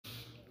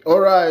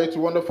Alright,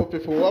 wonderful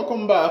people,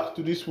 welcome back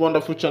to this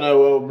wonderful channel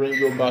where we'll bring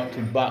you back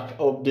to back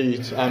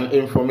updates and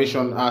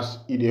information as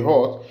it is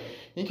hot.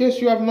 In case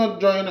you have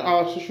not joined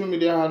our social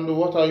media handle,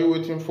 what are you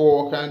waiting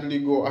for? Kindly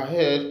go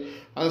ahead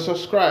and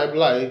subscribe,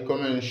 like,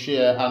 comment,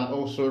 share, and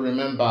also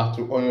remember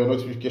to on your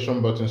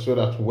notification button so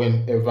that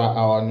whenever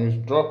our news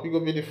drop, you will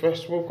be the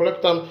first to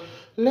collect them.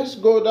 Let's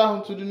go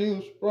down to the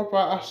news proper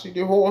as it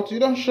is hot. You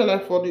don't share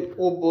like for the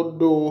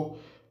obodo.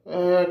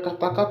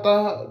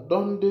 Katakata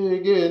don dey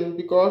again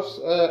because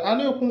a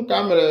na-ekwu nke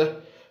a mere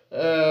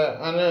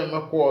a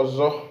na-emekwa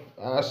ọzọ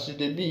as e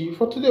dey be.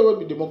 For today will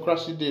be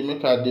democracy day,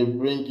 make I dey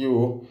bring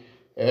you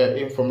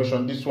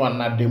information. This one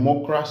na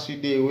democracy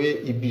day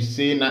wey e be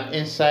say na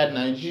inside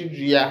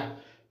Nigeria.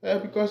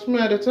 Because me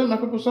I dey tell my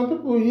people, some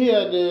people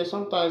here they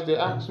sometimes they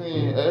ask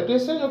me, they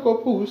say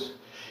Pus,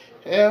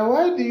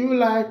 why do you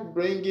like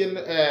bringing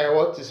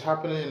what is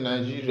happening in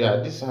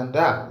Nigeria, this and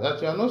that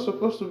you are not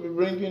supposed to be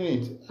bringing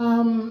it?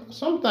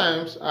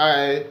 Sometimes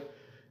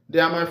they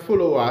are my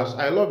followers.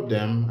 I love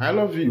them. I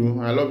love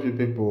you. I love you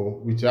people.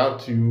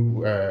 Without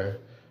you,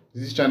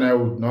 this channel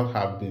would not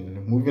have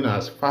been moving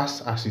as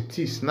fast as it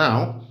is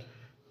now.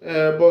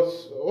 But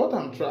what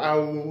I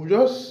will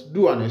just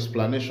do an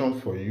explanation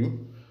for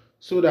you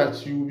so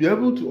that you will be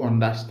able to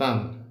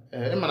understand.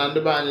 What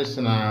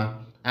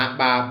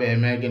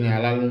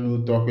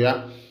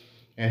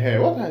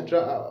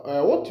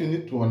you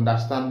need to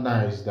understand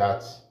now is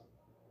that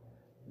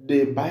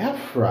the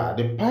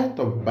part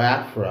of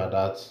Biafra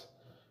that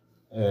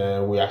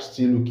we are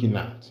still looking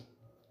at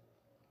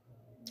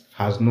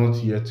has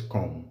not yet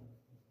come.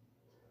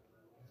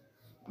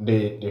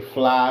 The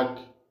flag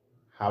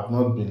have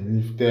not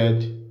been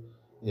lifted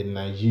in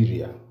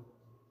Nigeria.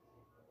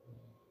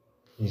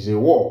 It's a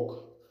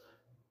work,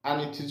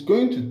 and it is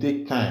going to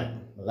take time.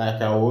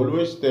 Like I will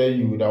always tell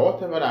you that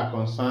whatever that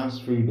concerns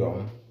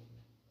freedom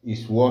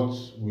is what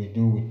we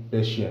do with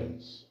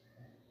patience.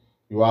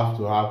 You have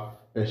to have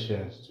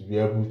patience to be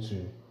able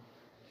to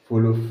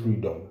follow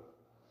freedom.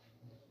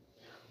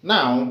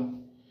 Now,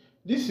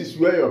 this is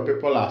where your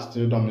people are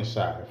still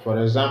domiciled.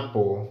 For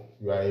example,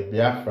 you are a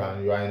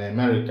Biafran, you are in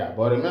America,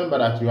 but remember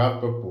that you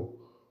have people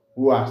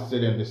who are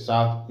still in the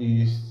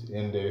southeast,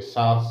 in the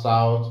south,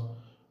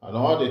 and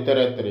all the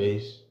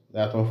territories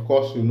that, of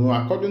course,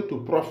 according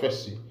to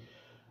prophecy,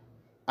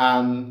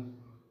 and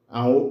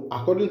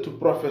according to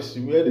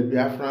prophecy, where the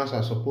Biafrans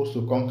are supposed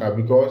to conquer,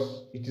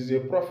 because it is a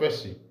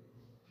prophecy.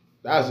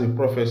 That's a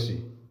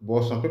prophecy,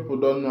 but some people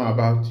don't know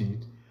about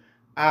it.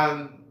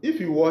 And if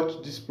you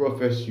watch this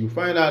prophecy, you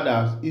find out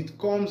that it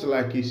comes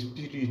like a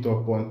spirit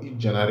upon each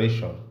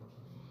generation.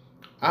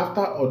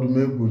 After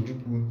Odumegwu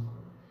Ojukwu,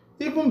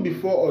 even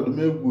before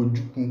Odumegwu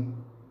Ojukwu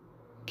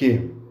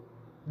came,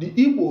 the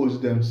Igbos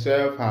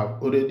themselves have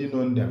already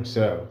known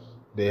themselves.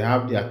 They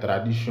have their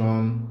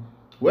tradition.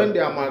 When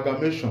the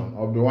amalgamation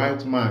of the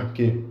white man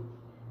came,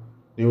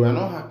 they were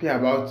not happy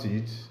about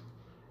it,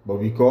 but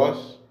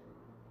because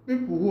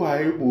people who are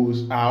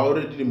Igbos are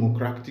already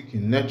democratic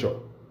in nature,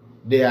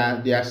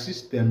 their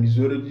system is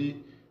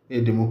already a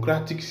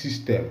democratic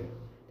system.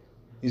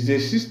 It's a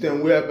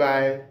system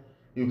whereby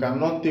you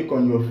cannot take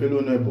on your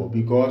fellow neighbor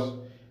because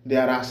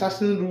there are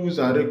certain rules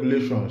and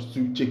regulations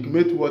to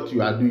checkmate what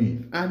you are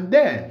doing. And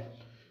then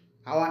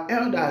our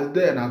elders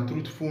then are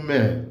truthful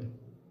men.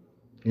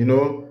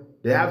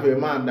 They have a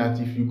man that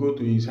if you go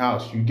to his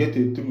house, you get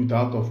a truth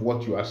out of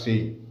what you are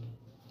saying.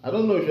 I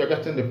don't know if you're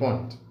getting the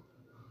point.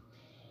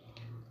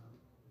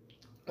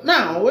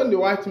 Now, when the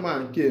white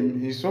man came,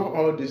 he saw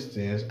all these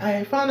things.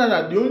 I found out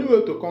that the only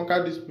way to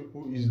conquer these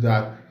people is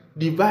that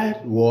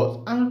divide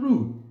what and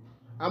rule.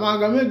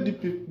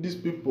 Amalgamate these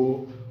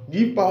people,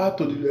 give power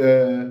to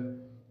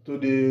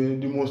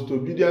the most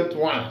obedient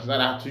ones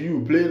that are to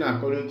you, playing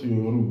according to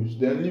your rules,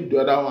 then leave the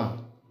other one.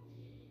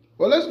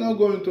 But let's not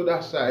go into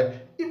that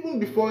side. Even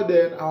before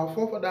then, our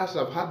forefathers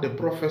have had the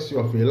prophecy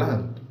of a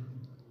land.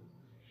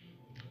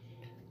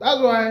 That's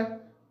why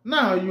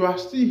now you are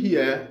still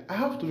here. I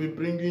have to be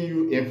bringing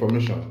you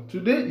information.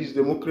 Today is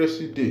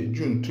Democracy Day,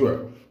 June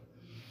 12th.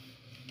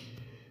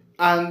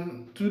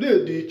 And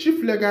today, the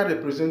chief legal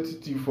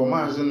representative for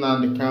Mazi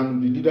Nnamdi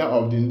Kanu, the leader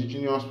of the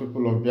indigenous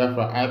people of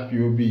Biafra,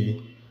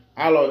 IPOB,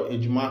 Aloy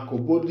Ejimako,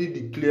 boldly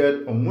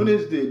declared on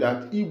Wednesday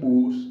that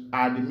Igbos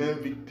are the main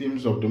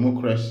victims of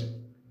democracy.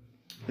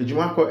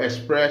 Ejimako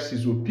expressed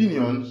his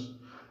opinions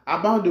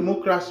about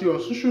democracy on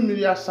social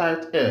media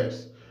site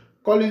X,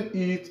 calling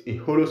it a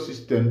hollow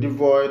system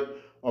devoid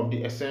of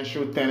the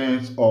essential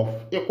tenets of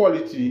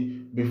equality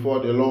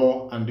before the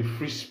law and the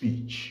free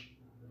speech,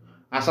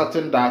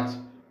 asserting that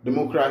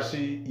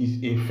democracy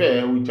is a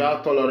fair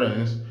without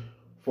tolerance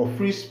for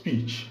free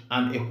speech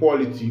and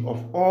equality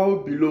of all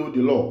below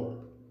the law.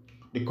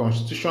 The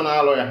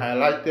constitutional lawyer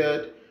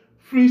highlighted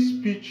free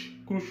speech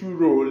crucial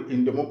role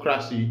in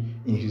democracy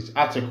in his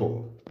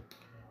article.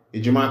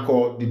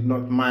 Ejimako did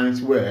not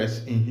mince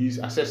words in his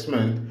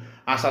assessment,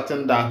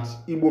 asserting that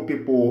Igbo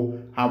people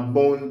have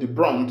borne the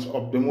brunt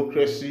of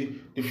democracy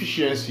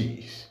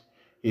deficiencies.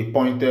 He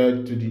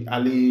pointed to the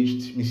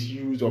alleged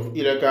misuse of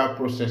illegal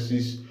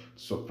processes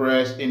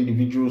suppress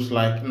individuals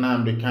like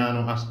Nnamdi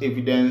Kanu as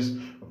evidence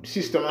of the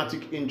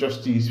systematic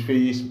injustice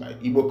faced by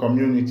the Igbo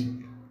community.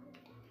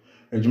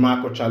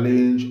 Ejimako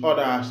challenged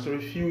others to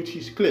refute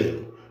his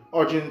claim,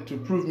 urging to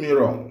prove me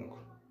wrong.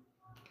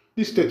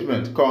 This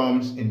statement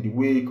comes in the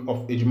wake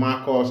of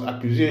Ejimako's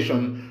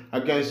accusation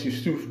against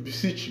Yusuf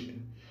Bisichi,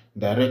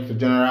 Director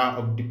General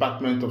of the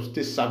Department of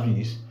State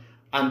Service,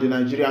 and the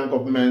Nigerian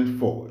government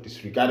for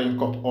disregarding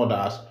court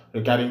orders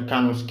regarding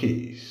Kanu's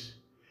case.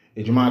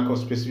 Ejimako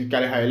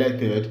specifically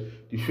highlighted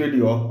the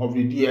failure of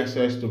the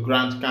DSS to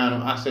grant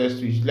Kanu access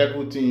to his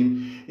legal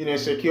team in a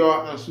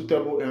secure and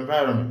suitable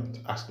environment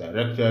as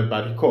directed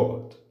by the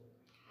court.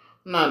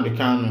 Nnamdi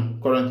Kanu,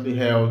 currently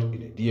held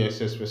in a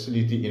DSS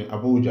facility in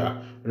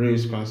Abuja,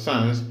 raised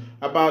concerns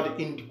about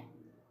the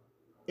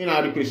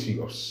inadequacy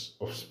of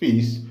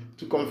space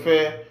to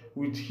confer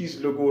with his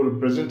local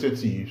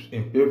representatives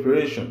in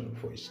preparation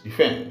for his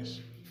defense.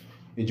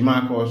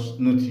 Ejimako's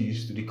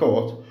notice to the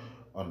court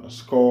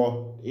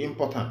underscored the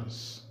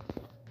importance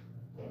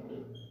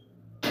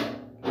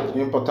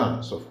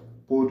of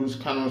upholding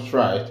Kanu's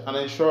right and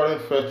ensuring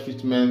fair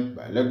treatment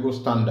by legal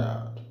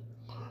standard.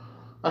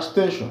 As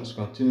tensions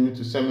continue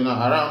to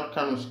seminar around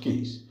Kanu's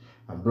case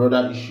and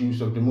broader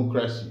issues of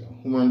democracy and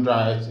human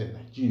rights in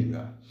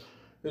Nigeria,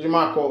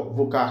 Ejimako's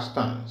vocal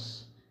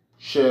stance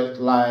shed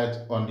light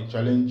on the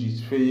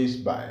challenges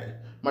faced by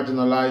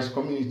marginalized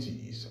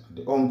communities and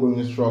the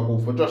ongoing struggle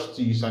for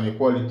justice and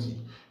equality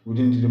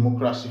within the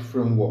democracy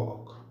framework.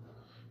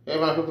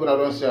 Even people that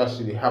don't see how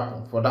it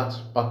happen for that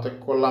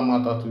particular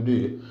matter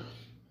today.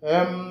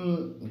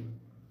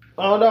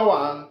 Another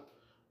one,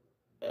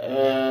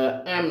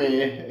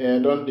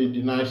 don't they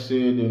deny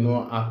say they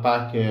no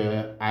attack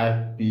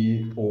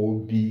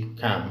IPOB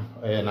camp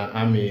and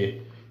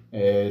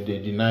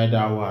they deny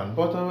that one.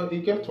 But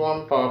it get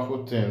one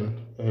powerful thing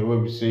where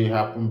we say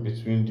happen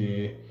between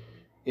the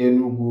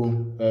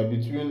Enugu,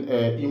 between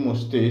Imo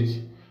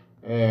State,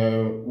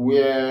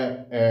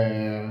 where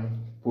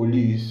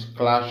police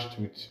clashed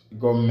with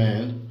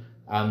government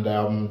and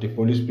the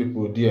police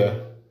people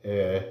there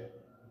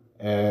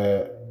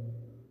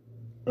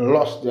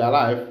lost their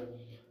life.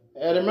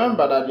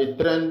 Remember that the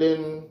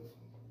trending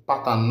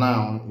pattern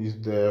now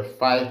is the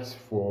fight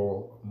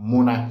for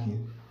monarchy.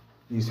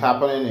 It's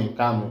happening in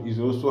Kano. It's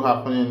also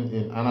happening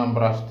in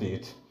Anambra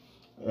State.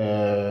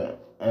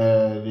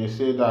 They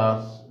say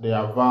that they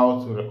are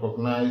vowed to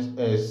recognize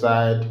a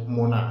side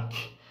monarch.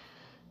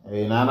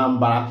 In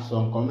Anambra,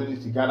 some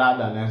community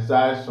gathered and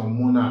exiled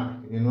some monarch.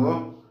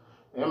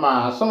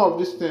 Some of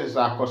these things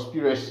are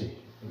conspiracy.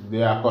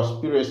 They are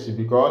conspiracy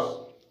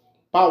because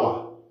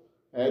power.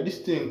 This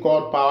thing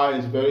called power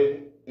is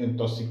very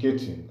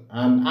intoxicating,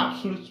 and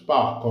absolute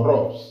power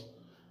corrupts.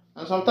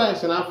 And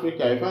sometimes in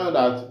Africa, you find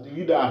that the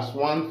leaders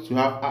want to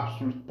have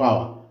absolute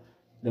power.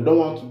 They don't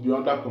want to be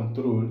under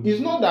control. It's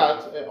not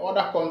that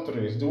other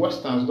countries, the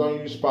Westerns, don't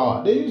use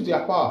power. They use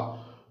their power.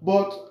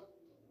 But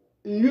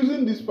in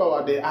using this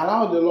power, they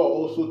allow the law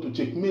also to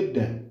checkmate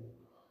them.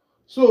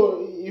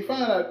 So you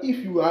find that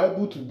if you are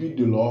able to beat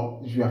the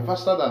law, if you are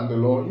faster than the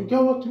law, you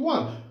get what you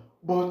want.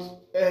 But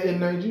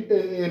in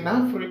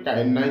Africa,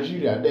 in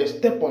Nigeria, they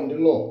step on the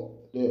law.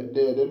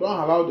 They don't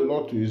allow the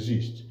law to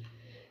exist,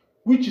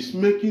 which is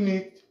making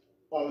it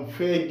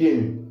unfair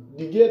game.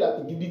 The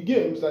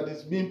games that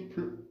is being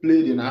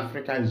played in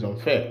Africa is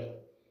unfair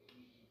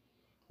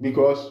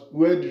because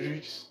where the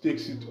rich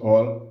takes it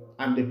all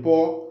and the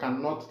poor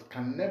can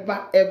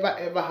never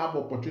ever have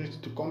opportunity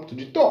to come to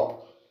the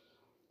top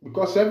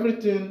because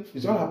everything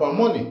is all about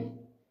money.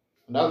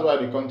 And that's why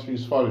the country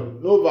is falling.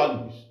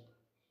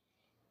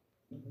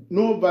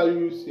 No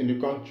values in the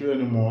country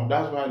anymore.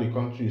 That's why the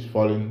country is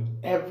falling.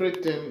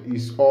 Everything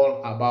is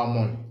all about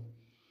money.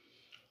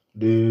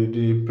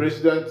 The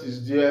president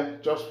is there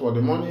just for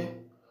the money.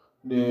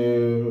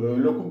 The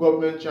local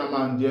government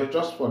chairman there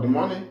just for the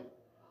money.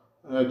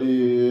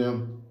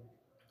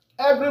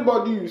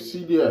 Everybody you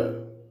see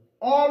there,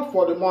 all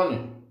for the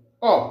money.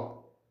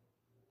 Oh,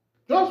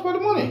 just for the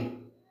money.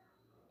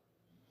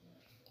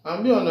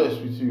 And be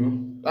honest with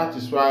you, that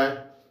is why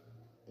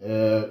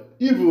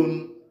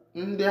even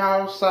in the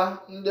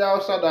Hausa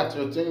that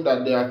you think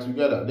that they are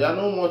together, they are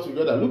no more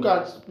together. Look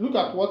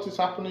at what is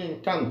happening in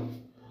Kano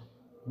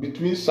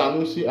between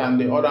Sanusi and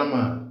the other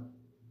man.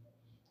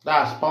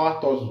 That's power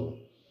tussle.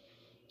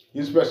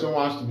 This person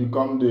wants to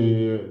become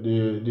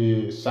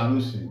the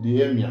Sanusi,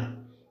 the emir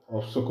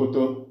of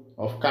Sokoto,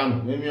 of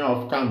Kano, emir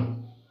of Kano.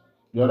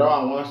 The other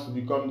one wants to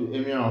become the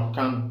emir of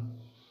Kano.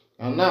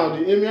 And now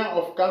the emir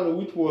of Kano,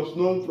 which was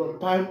known from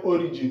time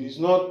origin, is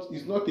not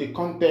a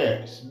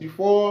contest.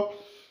 Before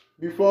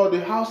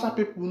the Hausa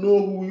people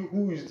know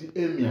who is the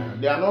emir,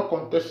 they are not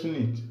contesting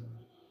it.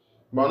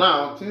 But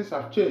now things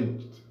have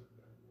changed.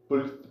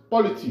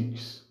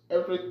 Politics,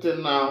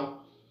 everything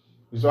now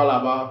is all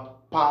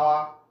about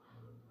power,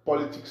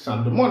 politics,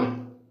 and the money.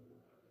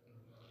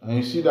 And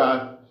you see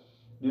that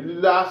the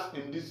leaders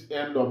in this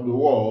end of the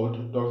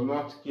world does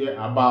not care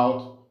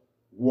about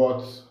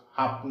what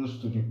happens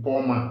to the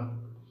poor man.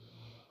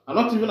 And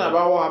not even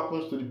about what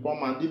happens to the poor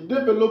man, the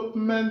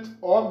development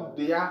of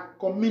their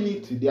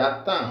community,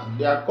 their town,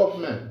 their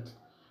government,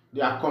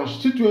 their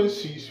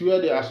constituencies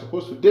where they are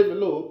supposed to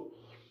develop,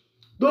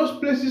 those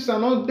places are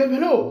not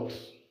developed.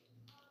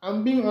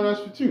 I'm being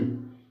honest with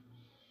you.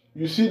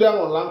 You see them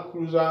on Land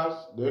Cruisers,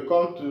 they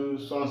come to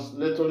some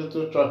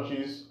little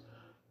churches,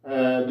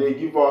 they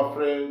give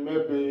offering,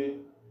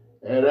 maybe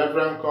a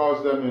reverend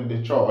calls them in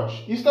the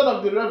church. Instead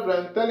of the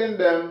reverend telling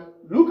them,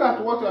 look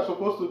at what you are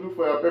supposed to do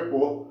for your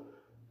people,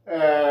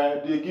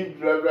 they give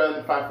the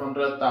reverend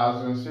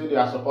 500,000, say they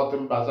are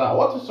supporting bazaar.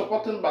 What is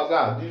supporting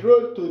bazaar? The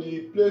road to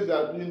the place they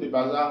are doing the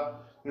bazaar,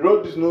 the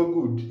road is no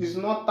good. It's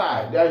not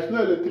tied. There is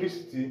no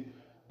electricity.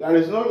 There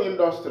is no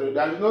industry.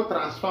 There is no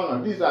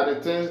transformer. These are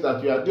the things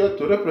that you are there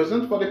to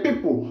represent for the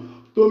people.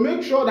 To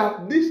make sure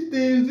that these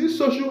things, these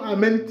social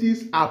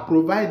amenities are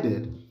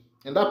provided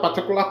in that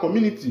particular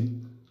community.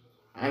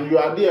 And you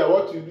are there,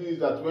 what you do is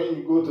that when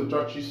you go to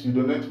churches, you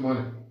donate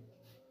money.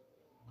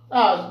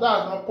 That's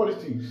not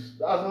politics.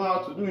 That's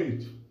not how to do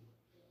it.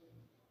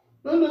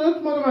 Don't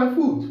donate money, my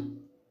food.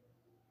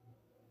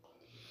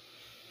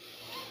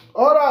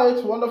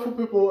 Alright, wonderful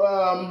people.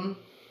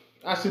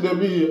 As it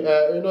be,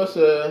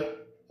 say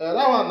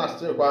that one na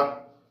still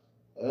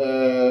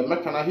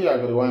make can I hear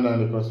the one down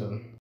the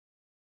person.